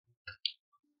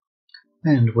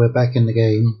And we're back in the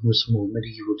game with some more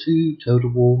Medieval 2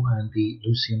 Total War and the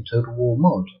Lucium Total War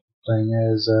mod, playing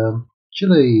as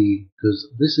Chile, because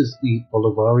this is the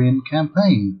Bolivarian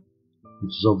campaign,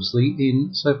 which is obviously in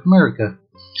South America.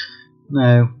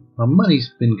 Now, our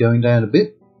money's been going down a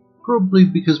bit, probably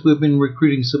because we've been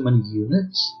recruiting so many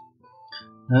units.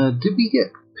 Did we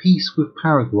get peace with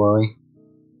Paraguay?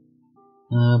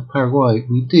 Paraguay,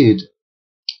 we did.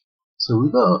 So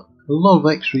we've got a lot of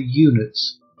extra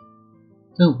units,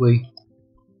 don't we?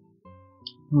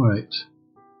 Alright.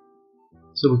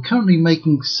 So we're currently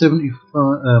making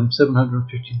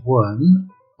 751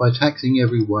 by taxing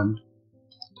everyone.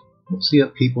 What's the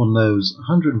upkeep on those?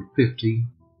 150.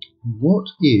 What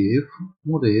if,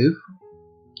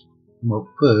 well,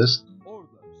 first,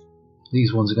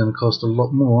 these ones are going to cost a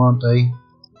lot more, aren't they?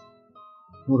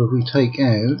 What if we take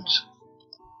out,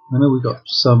 I know we've got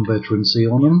some veterancy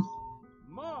on them.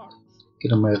 Get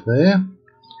them out there.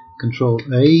 Control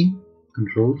A,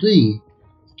 Control D.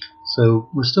 So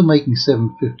we're still making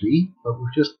 750, but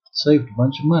we've just saved a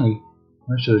bunch of money.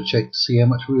 I should have checked to see how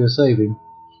much we were saving.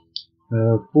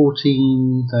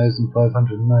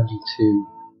 14,592.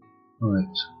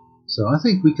 Right. So I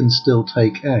think we can still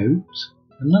take out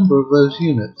a number of those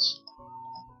units.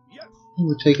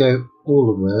 We'll take out all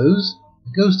of those.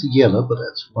 It goes to yellow, but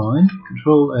that's fine.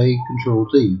 Control A, Control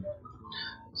D.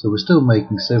 So we're still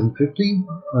making 750.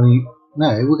 Only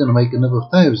now we're going to make another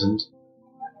 1,000.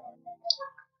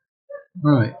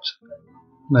 Right.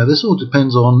 Now this all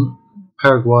depends on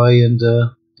Paraguay and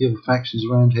the other factions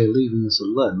around here leaving us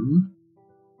alone.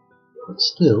 But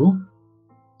still,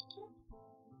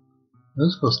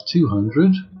 those cost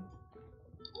 200.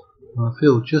 I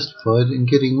feel justified in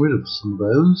getting rid of some of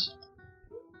those.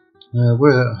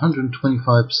 We're at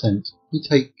 125%. We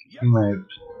take him out.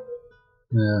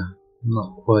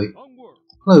 Not quite.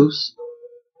 Close,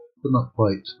 but not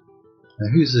quite. Now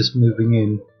who's this moving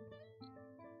in?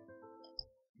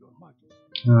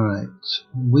 Alright.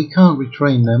 We can't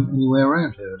retrain them anywhere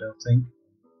around here, I don't think.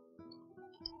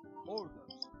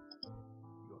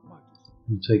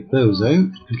 We'll take those out.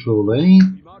 Control A.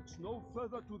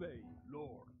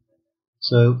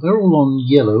 So they're all on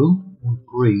yellow or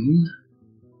green.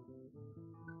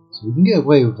 So we can get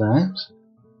away with that.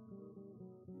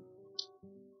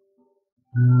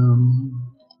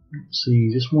 Let's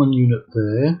see, just one unit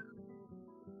there.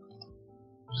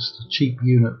 Just a cheap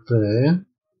unit there.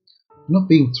 Not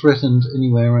being threatened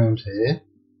anywhere around here,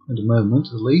 at the moment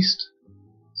at least.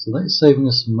 So that's saving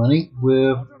us some money.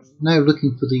 We're now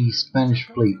looking for the Spanish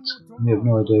fleet. We have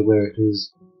no idea where it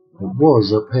is. It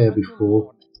was up here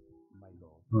before.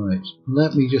 Right,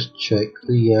 let me just check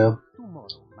the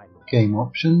game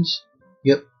options.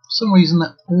 Yep, for some reason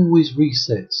that always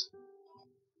resets.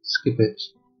 Skip it.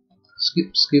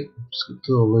 Skip to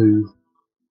the loo.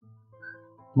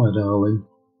 My darling.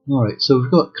 Alright, so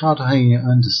we've got Cartagena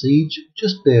under siege,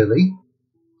 just barely.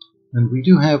 And we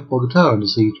do have Bogota under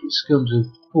siege, which is going to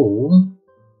fall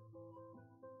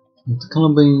if the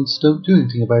Colombians don't do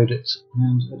anything about it.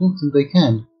 And I don't think they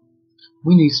can.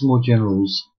 We need some more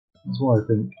generals. That's what I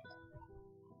think.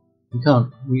 We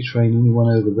can't retrain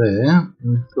anyone over there.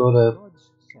 We've got a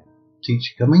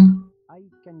teacher coming.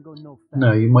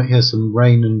 Now you might hear some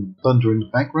rain and thunder in the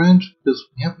background because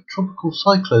we have a tropical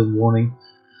cyclone warning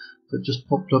that just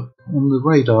popped up on the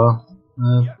radar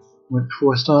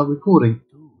before I started recording.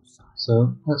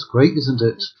 So that's great, isn't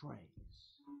it?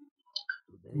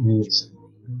 It's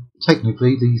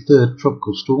technically the third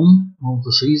tropical storm of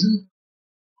the season.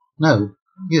 No,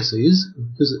 yes it is,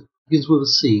 because it begins with a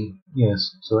C.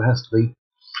 Yes, so it has to be.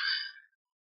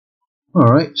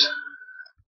 Alright.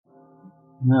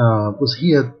 Now, was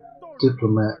he a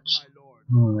diplomat?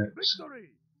 Alright.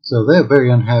 So they're very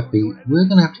unhappy. We're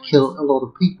going to have to kill a lot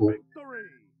of people.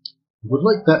 Would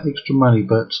like that extra money,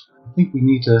 but I think we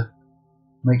need to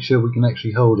make sure we can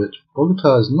actually hold it.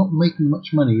 Bogota is not making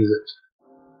much money, is it?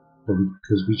 Probably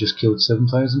because we just killed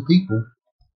 7,000 people.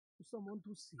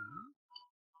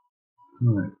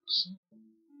 Right.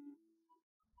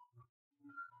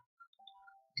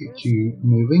 Get you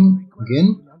moving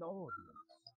again.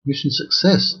 Mission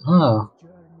success.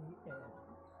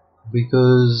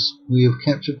 Because we have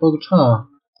captured Bogota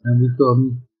and we've got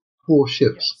 4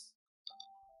 ships.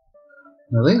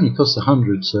 Now they only cost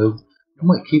 100, so I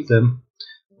might keep them.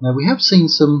 Now we have seen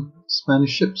some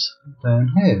Spanish ships down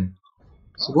here,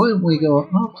 so why don't we go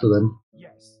after them?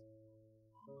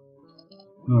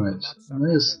 Alright,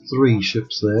 there's 3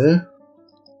 ships there.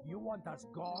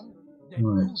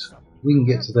 Right, we can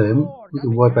get to them. We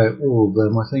can wipe out all of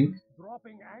them, I think.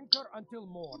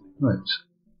 Right.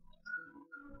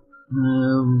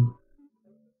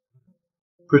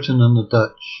 Britain and the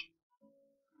Dutch.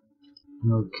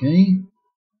 Okay.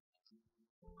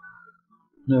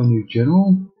 No new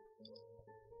general.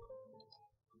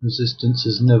 Resistance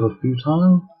is never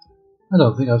futile. I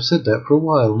don't think I've said that for a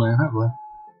while now, have I?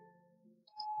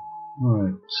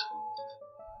 Alright.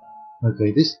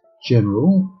 Okay, this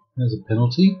general has a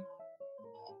penalty.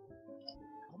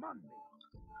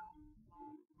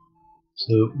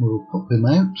 So we'll pop him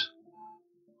out.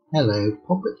 Hello,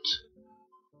 Poppet.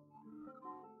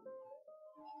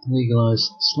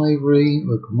 Legalised slavery,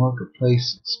 local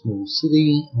marketplace, small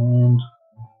city, and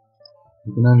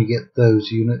we can only get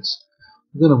those units.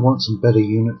 We're going to want some better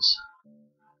units,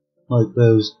 like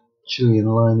those Chilean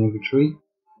line infantry.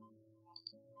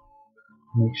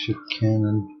 Makeshift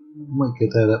cannon, might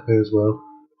get that up there as well.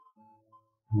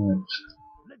 Right.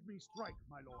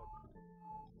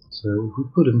 So if we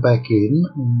put him back in,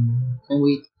 can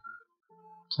we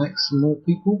tax some more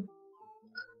people?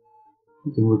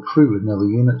 We can recruit another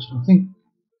unit, I think,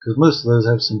 because most of those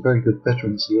have some very good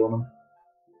veterancy on them.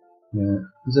 Yeah,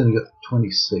 he's only got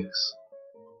 26.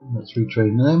 Let's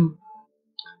retrain them.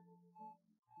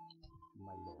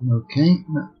 Okay,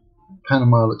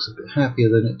 Panama looks a bit happier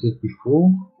than it did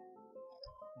before.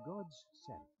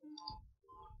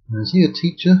 Is he a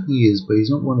teacher? He is, but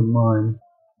he's not one of mine.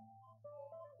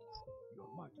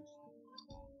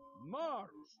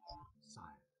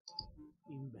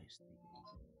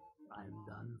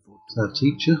 Is that a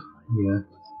teacher? Yeah.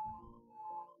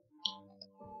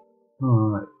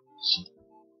 Alright.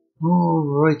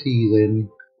 Alrighty then.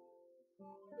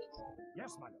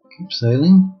 Keep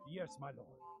sailing.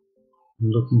 I'm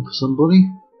looking for somebody.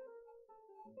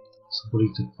 Somebody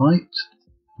to fight.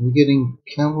 Are we getting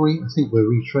cavalry? I think we're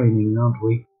retraining, aren't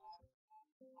we?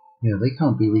 Yeah, they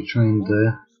can't be retrained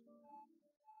there.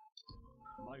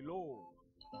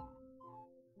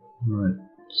 Right.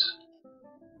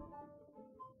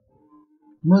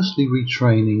 Mostly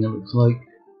retraining, it looks like.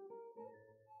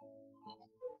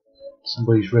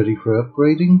 Somebody's ready for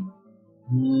upgrading.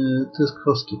 It does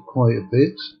cost quite a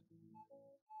bit.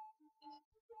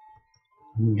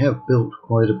 And we have built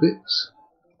quite a bit.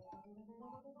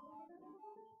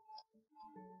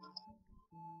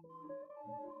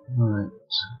 Right,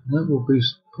 that will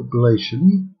boost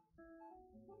population.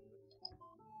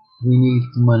 We need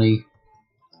money.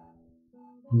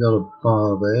 We've got a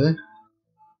bar there.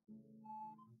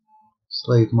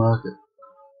 Slave market.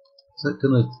 Is that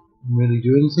going to really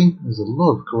do anything? There's a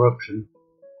lot of corruption.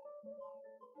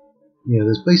 Yeah,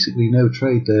 there's basically no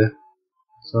trade there.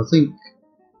 So I think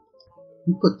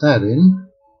we put that in.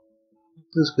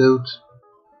 Let's go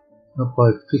up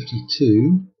by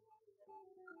 52.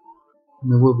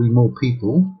 And there will be more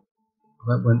people.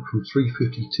 That went from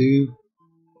 352,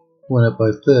 went up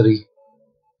by 30.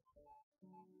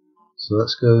 So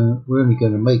that's going. We're only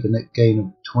going to make a net gain of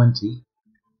 20.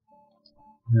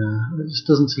 It just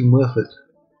doesn't seem worth it.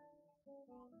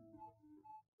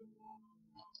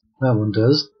 That one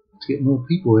does, to get more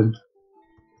people in.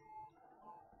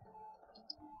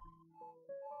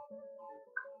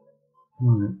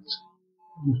 Right.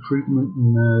 Recruitment,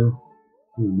 no.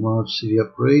 Large city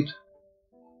upgrade.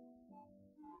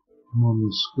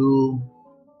 Modern school.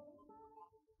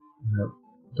 No,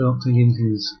 don't think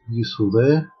anything's useful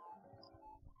there.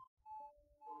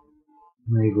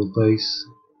 Naval base.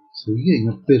 So we're getting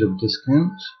a bit of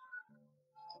discount.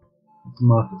 The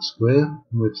market square.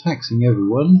 We're taxing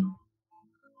everyone.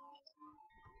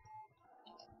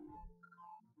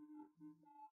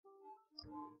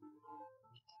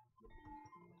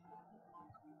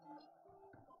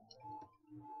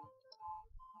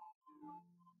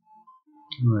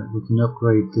 Right, we can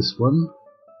upgrade this one.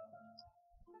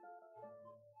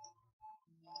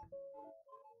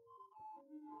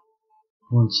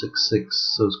 $166,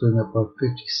 so it's going up by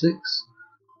 56.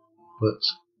 But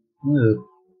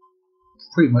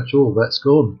pretty much all of that's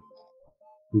gone.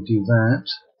 We do that.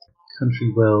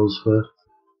 Country wells for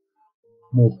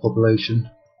more population.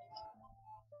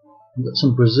 We've got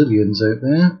some Brazilians out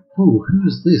there. Ooh, who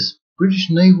is this? British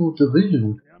Naval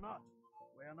Division.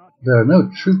 There are no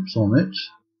troops on it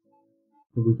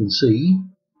that we can see.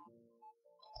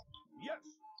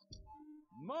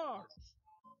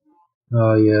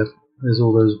 Ah, yeah, there's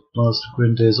all those Master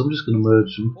Grenadiers. I'm just going to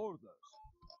merge them.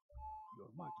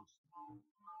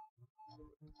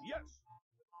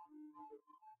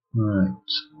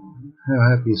 Right.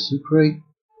 How happy is Sucre?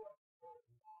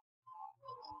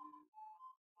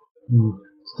 The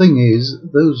thing is,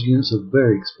 those units are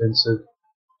very expensive.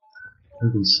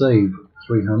 We can save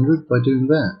 300 by doing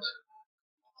that.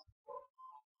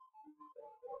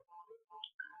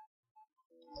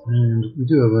 And we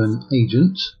do have an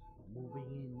agent.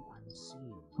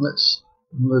 Let's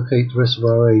locate the rest of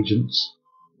our agents.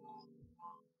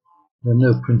 There are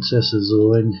no princesses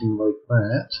or anything like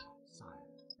that.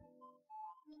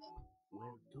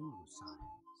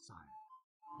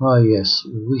 Ah yes,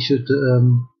 we should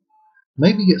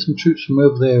maybe get some troops from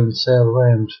over there and sail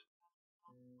around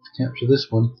to capture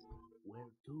this one.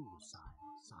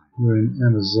 We're in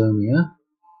Amazonia.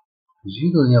 Is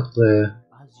you going up there?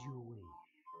 As you wish.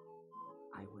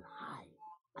 I will hide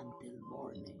until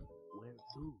morning. Where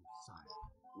to, sire?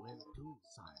 Where to,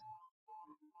 sire?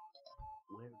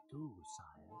 Where to,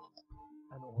 sire?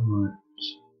 An order. Right.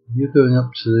 You're going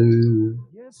up to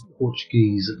Yes, Lord.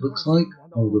 Portuguese, it looks like,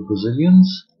 or the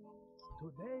Brazilians.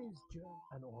 Today's journey.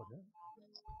 An order,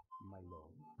 my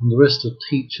lord. And the rest are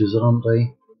teachers, aren't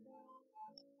they?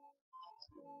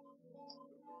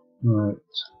 Right.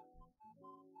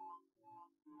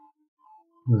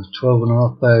 There's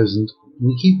 12,500.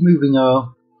 We keep moving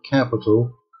our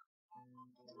capital.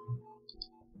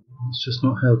 It's just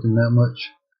not helping that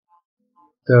much.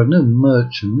 There are no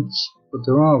merchants, but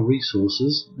there are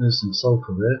resources. There's some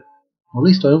sulfur there. At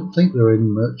least I don't think there are any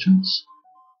merchants.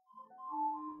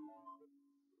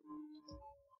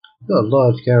 We've got a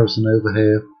large garrison over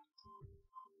here.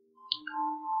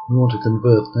 We want to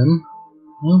convert them.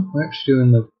 Well, we're actually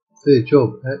doing a fair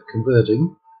job at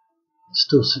converting. It's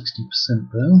still 60%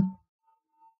 though.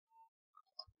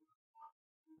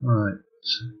 Right.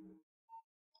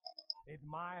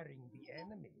 Admiring the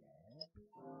enemy,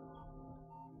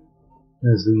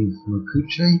 There's the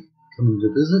Mapuche coming to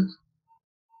visit.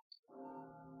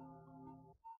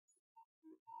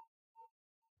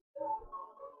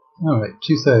 Alright,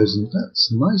 2,000.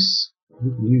 That's nice. We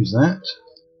can use that.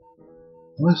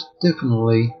 Most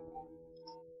definitely.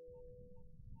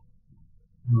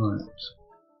 Right.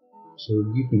 So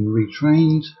you've been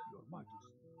retrained. Your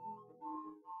Majesty.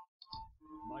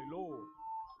 My lord.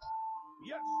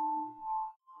 Yes.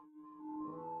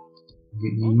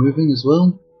 Get you moving as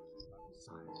well.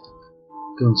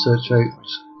 Go and search out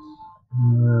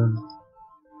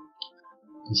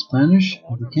the Spanish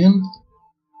if we can.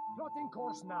 Plotting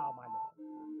course now, my lord.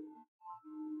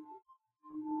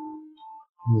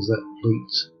 There's that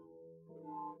fleet.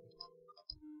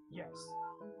 Yes.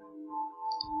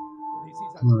 This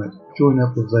is Alright, join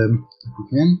up with them if we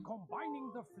can.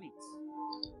 combining the fleets.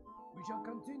 We shall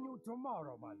continue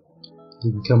tomorrow, my lord.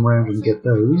 We can come around and get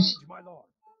those. My lord.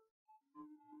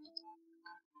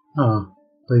 Ah,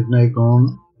 they've now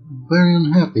gone very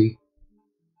unhappy.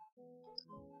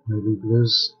 Maybe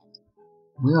because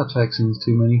we are taxing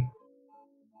too many.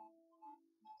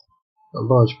 A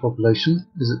large population.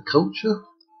 Is it culture?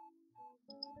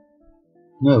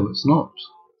 No, it's not.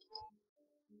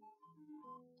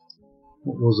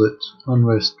 What was it?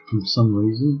 Unrest for some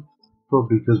reason.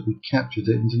 Probably because we captured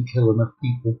it and didn't kill enough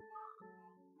people.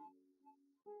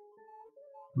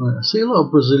 Right, I see a lot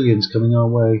of Brazilians coming our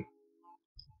way.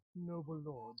 Noble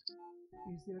lord,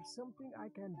 is there something I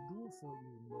can do for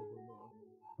you, noble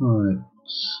lord? Right.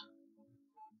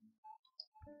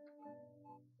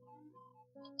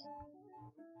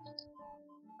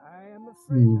 I am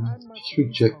afraid I must Just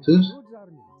rejected.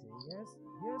 Yes,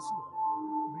 yes, lord.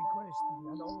 Requesting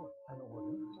an order.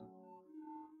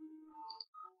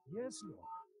 Yes, lord.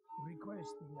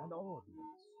 Requesting an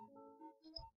audience.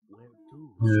 Where to?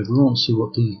 Yeah, we want to see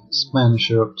what the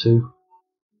Spanish are up to.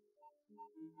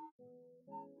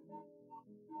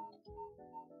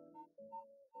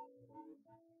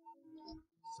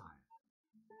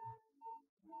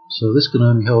 So this can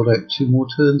only hold out 2 more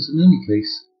turns in any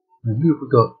case. Now who have we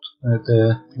got out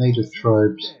there? Native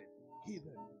tribes.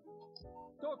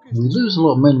 We lose a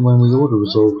lot of men when we auto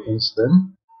resolve against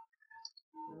them.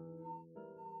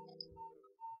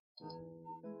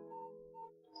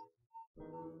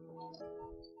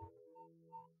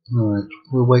 Alright,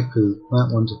 we'll wait for that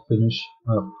one to finish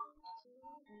up.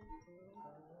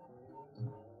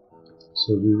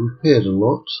 So we repaired a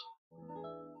lot.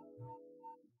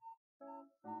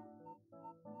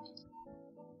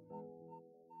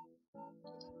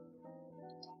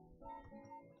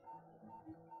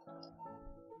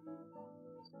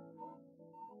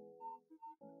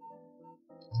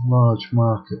 Large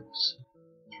markets.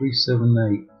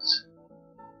 378.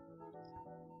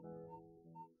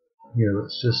 Yeah,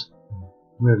 that's just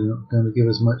really not going to give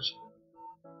us much,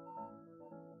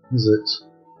 is it?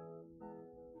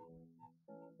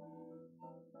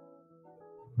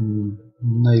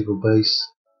 Naval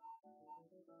base.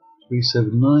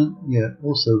 379. Yeah,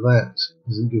 also that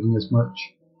isn't giving us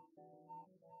much.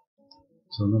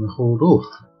 So I'm going to hold off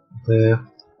there.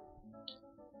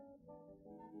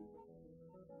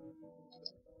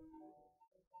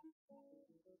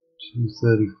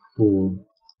 $234.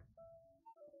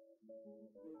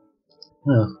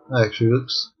 Oh, that actually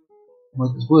looks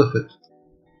like it's worth it.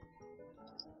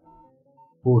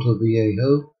 Porto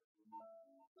Viejo.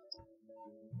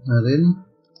 That in.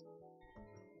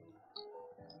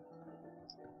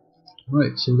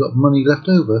 Right, so we've got money left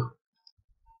over.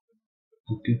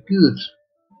 Good, good.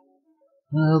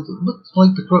 Looks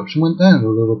like the corruption went down a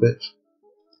little bit. This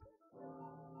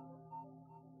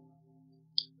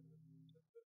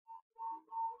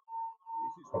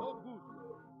is not good.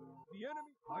 The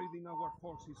enemy hiding our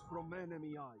forces from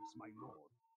enemy eyes, my lord.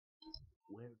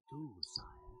 Where to,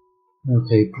 sire?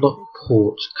 Okay, block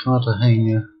port,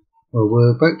 Cartagena. Well, we're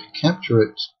about to capture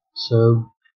it,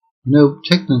 so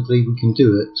technically we can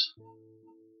do it.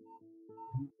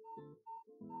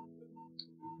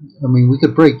 I mean, we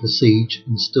could break the siege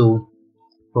and still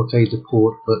blockade the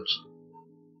port, but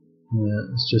yeah,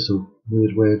 it's just a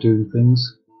weird way of doing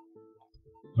things.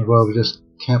 I'd rather just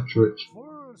capture it.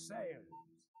 Full sail.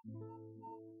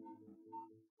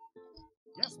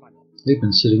 Yes, my lord. They've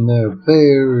been sitting there a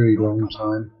very long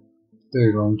time.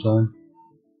 Very long time.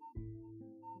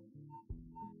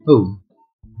 Oh,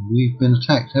 we've been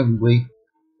attacked, haven't we?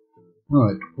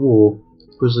 Right, war.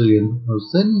 Brazilian. I was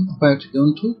then about to go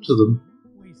and talk to them.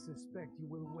 We suspect you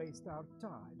will waste our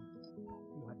time.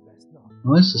 You had best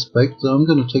not. I suspect that I'm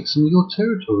going to take some of your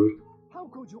territory. How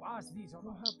could you ask these?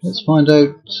 Let's find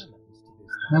out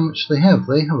how much they have.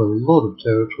 They have a lot of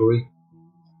territory.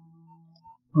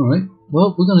 Alright,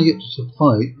 well, we're going to get to the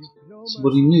fight.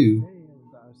 Somebody new.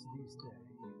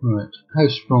 Right, how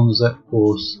strong is that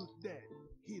force?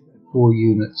 4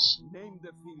 units.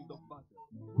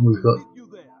 We've got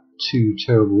 2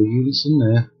 terrible units in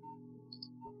there.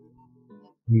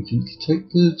 Agent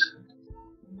detected.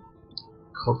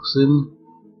 Coxim.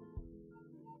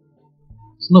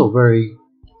 It's not a very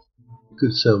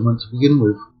good settlement to begin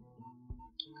with.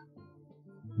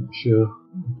 Not sure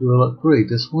we'll upgrade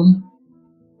this one.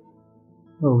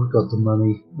 Oh, we've got the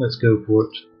money. Let's go for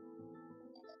it.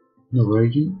 Another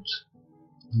agent.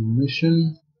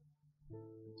 Mission.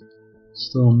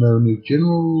 Still no new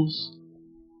generals.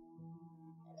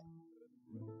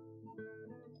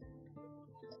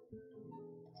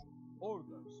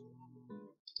 Orders.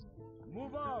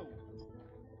 Move out.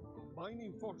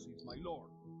 Combining forces, my lord.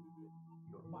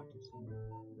 Your Majesty.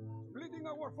 Splitting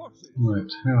our forces.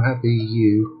 Right, how happy are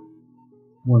you?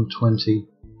 120.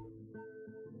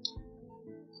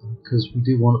 Because we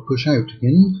do want to push out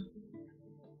again.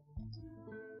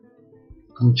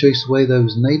 Can we chase away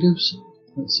those natives?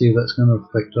 Let's see if that's going to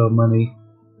affect our money.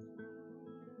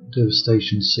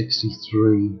 Devastation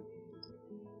 63.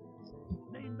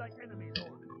 Name thy enemy,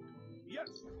 lord. Yes,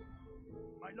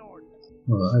 my lord.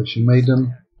 Well, that actually made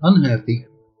them unhappy.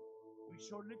 We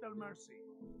show little mercy.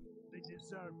 They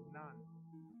deserve none.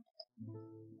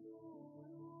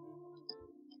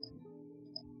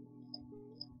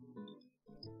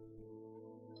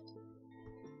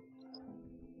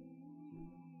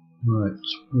 Right,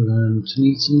 we're going to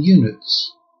need some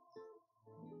units.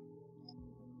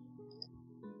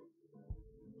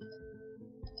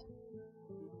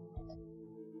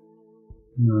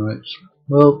 Right,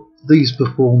 well, these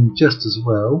perform just as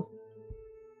well.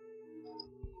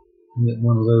 Get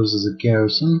one of those as a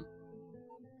garrison.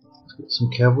 Let's get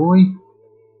some cavalry.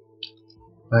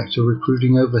 Back to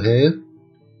recruiting over here.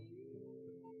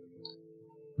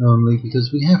 Only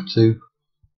because we have to.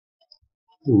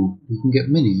 Ooh, we can get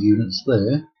many units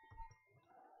there.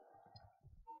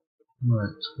 Right,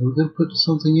 are we going to put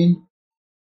something in?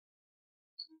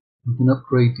 We can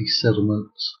upgrade these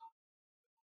settlements.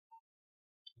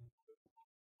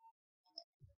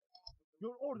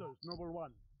 Your orders, number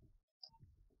one.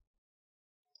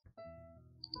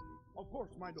 Of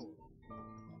course, my lord.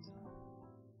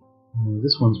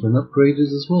 This one's been upgraded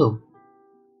as well.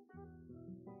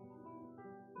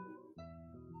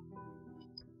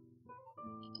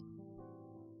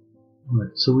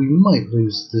 Right, so we might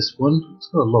lose this one. It's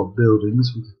got a lot of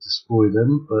buildings, we could destroy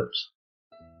them, but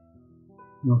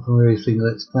not really think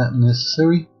that's that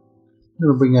necessary. I'm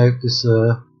going to bring out this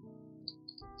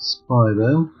spy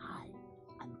though. Hide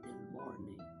until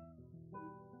morning.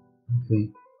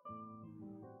 Okay.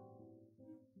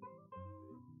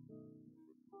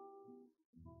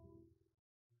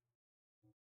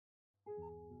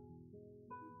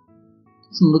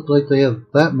 Doesn't look like they have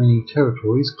that many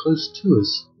territories close to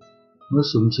us.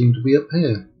 Most of them seem to be up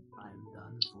here. I'm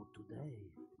done for today,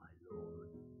 my lord.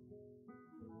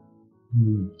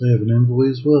 They have an envoy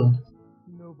as well.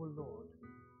 Noble lord.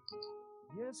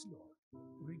 Yes, lord.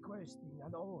 Requesting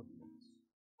an audience.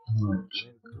 Right.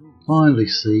 Finally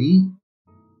see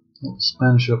what the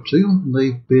Spanish are up to.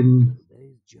 They've been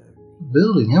Today's journey.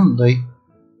 building, haven't they?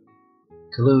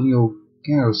 Colonial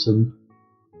garrison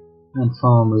and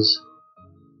farmers.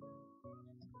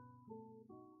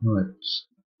 Right.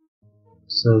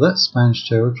 So that's Spanish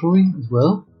territory as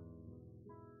well.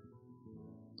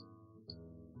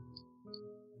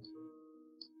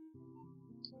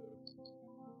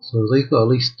 So they've got at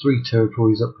least 3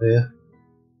 territories up here.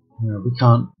 We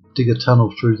can't dig a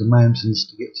tunnel through the mountains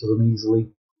to get to them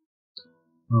easily.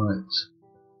 Right.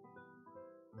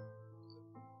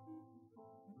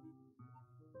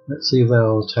 Let's see if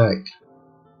they'll attack.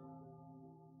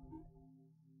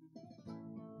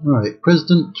 Alright,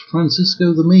 President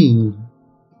Francisco the Mean.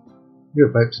 You're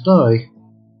about to die.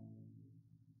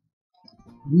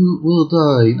 You will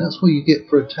die. That's what you get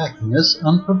for attacking us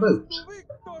unprovoked.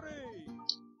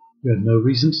 You had no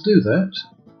reason to do that.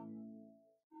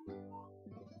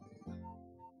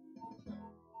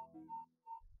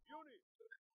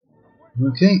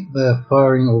 Okay, they're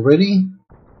firing already.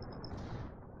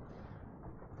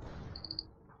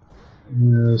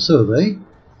 So are they.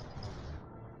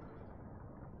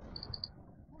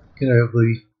 Get out of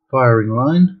the firing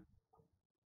line.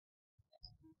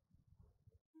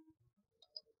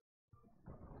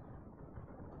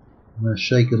 And they're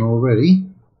shaken already.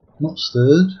 Not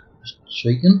stirred, just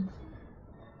shaken.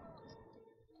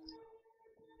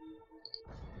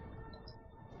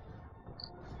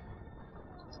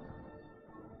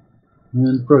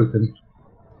 And broken.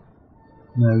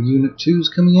 Now Unit 2 is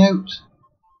coming out.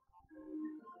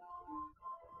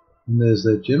 And there's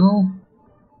their general.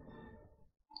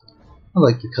 I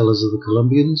like the colours of the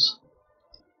Colombians.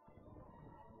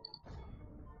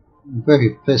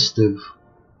 Very festive.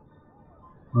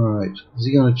 Alright, is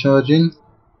he going to charge in?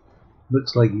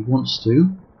 Looks like he wants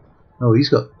to. Oh, he's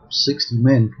got 60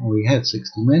 men, or he had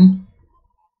 60 men.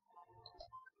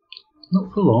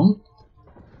 Not for long.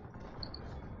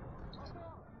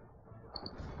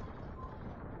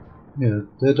 Yeah,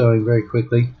 they're dying very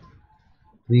quickly.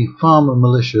 The farmer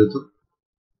militia, those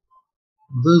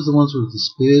are the ones with the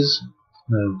spears?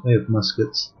 No, they have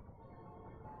muskets.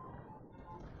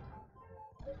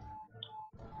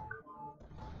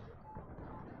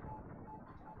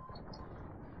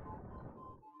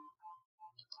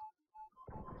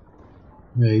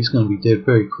 Yeah, he's going to be dead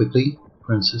very quickly,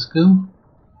 Francisco.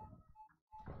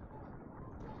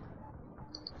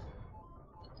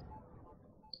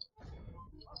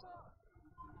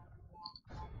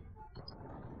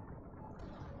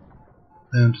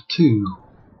 Down to 2.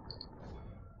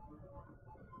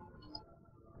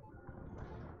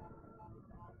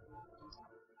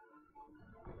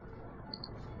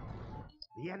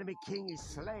 The enemy king is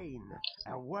slain,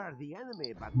 and we're the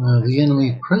enemy, but The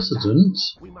enemy president,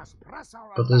 we must press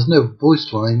our but there's no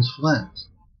voice lines for that,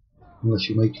 unless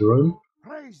you make your own.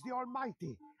 Praise the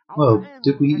Almighty. Well,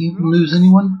 did we even lose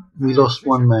anyone? We lost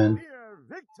 1 man.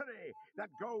 Victory that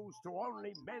goes to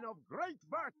only men of great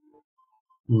virtue.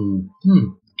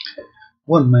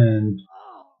 1 man.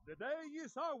 The day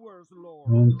is ours, Lord.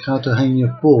 And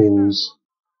Cartagena Falls.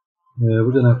 Yeah,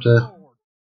 we're going to have to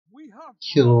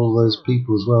kill all those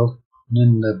people as well. And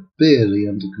then they're barely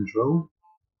under control.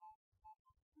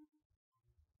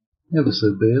 Ever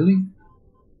so barely.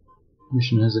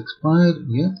 Mission has expired,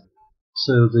 yeah.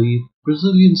 So the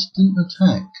Brazilians didn't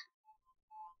attack.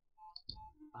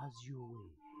 As you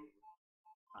wish.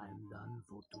 I'm done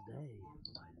for today,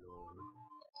 my lord.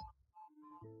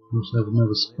 We also have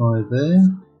another spy there.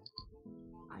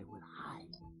 I will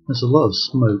hide. There's a lot of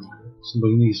smoke.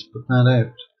 Somebody needs to put that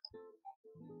out.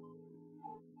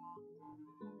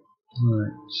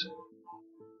 Right.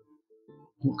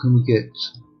 What can we get?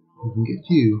 We can get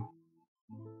you.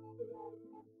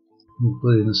 We'll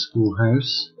put in a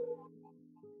schoolhouse.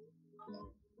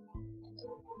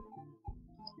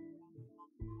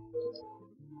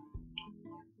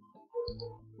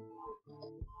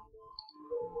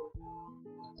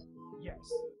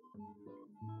 Yes.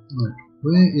 Right.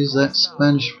 Where is that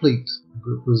Spanish fleet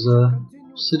that was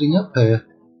sitting up here?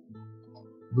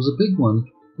 It was a big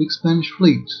one. Big Spanish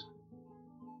fleet.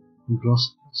 We've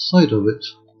lost sight of it.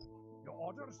 Your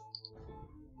orders?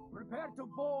 Prepare to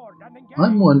board and engage.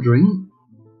 I'm wondering,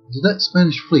 did that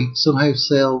Spanish fleet somehow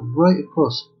sail right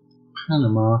across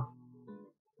Panama?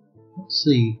 Let's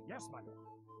see. Yes, my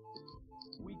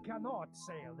lord. We cannot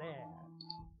sail there.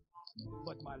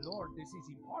 But my lord, this is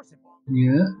impossible.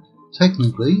 Yeah,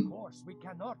 technically. Of course, we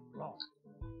cannot plot.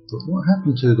 But what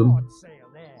happened to them? Cannot sail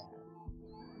there.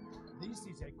 This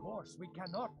is a course we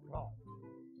cannot plot.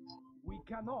 We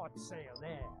cannot sail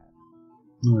there.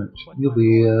 Right, But you'll my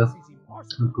be lord, this is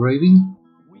impossible. upgrading.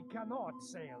 We cannot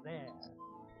sail there.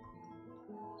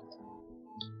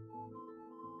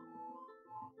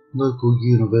 Local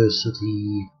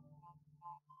university.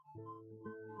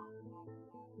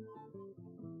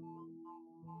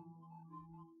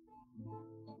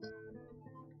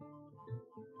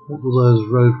 What will those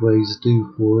roadways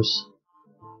do for us?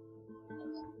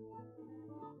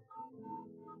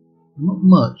 Not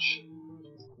much.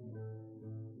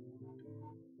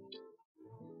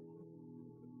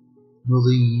 Will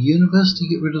the university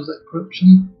get rid of that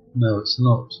corruption? No, it's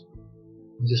not.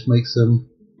 It just makes them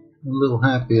a little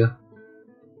happier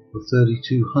for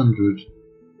 3,200.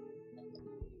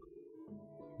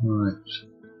 Right,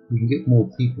 we can get more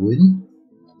people in.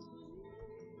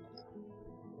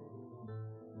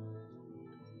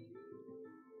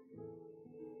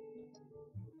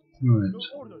 Right,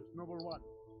 Orders, number one.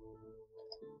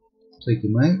 take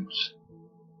him out.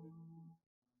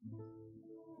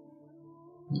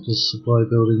 What does supply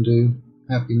building do?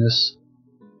 Happiness.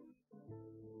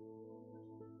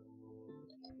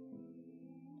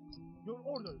 Your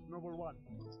orders, number one.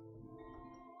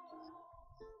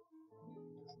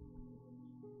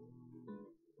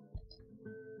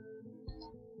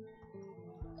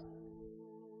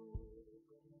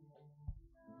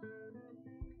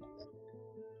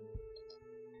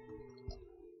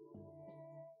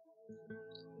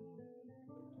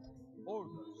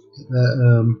 Get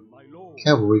that My lord.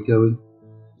 cavalry going.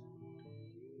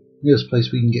 The nearest place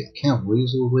we can get cavalry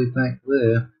is all the way back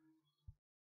there.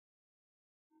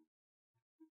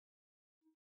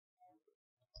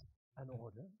 An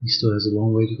order? He still has a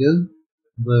long way to go,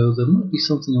 though there might be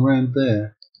something around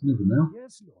there. You never know.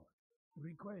 Yes, lord.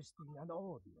 Requesting an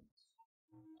audience.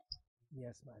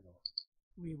 Yes, my lord.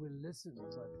 We will listen,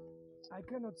 but I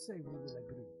cannot say we will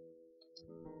agree.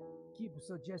 Keep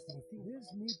suggesting things.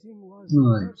 This meeting was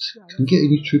Right, can get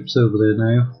any troops over there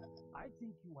now. I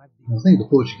think you have I think the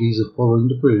Portuguese are following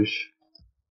the British.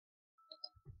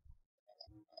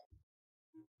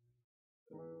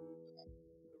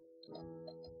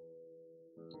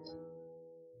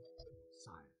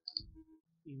 Sire,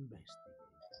 investigate.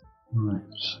 Right.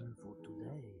 Done for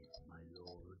today, my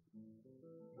lord.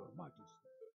 Your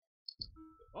Majesty.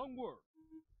 Onward!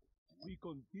 We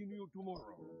continue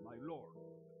tomorrow, my lord.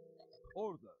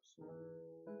 Orders.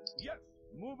 Yes,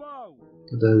 move out,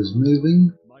 Get those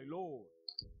moving. my lord.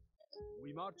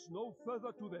 We march no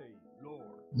further today, lord.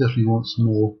 Definitely want some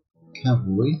more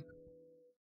cavalry.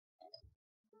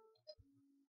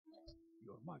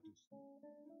 Your Majesty.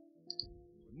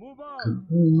 Move out! Can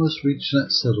almost reach that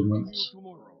We settlement, continue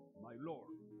tomorrow, my lord.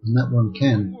 and that one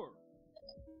can. Onward.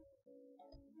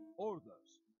 Orders.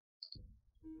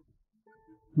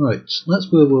 Right, that's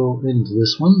where we'll end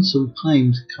this one. So we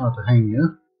claimed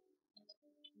Cartagena.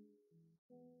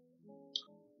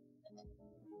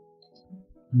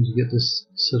 Need to get this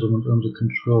settlement under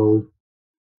control.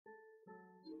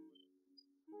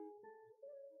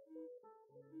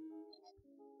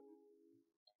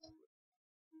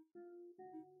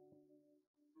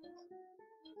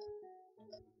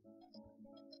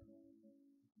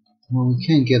 Well, we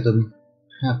can get them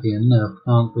happy enough,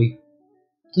 can't we?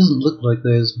 Doesn't look like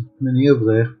there's many over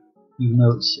there, even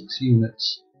though it's 6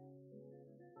 units.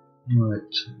 Right,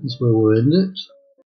 that's where we'll end it.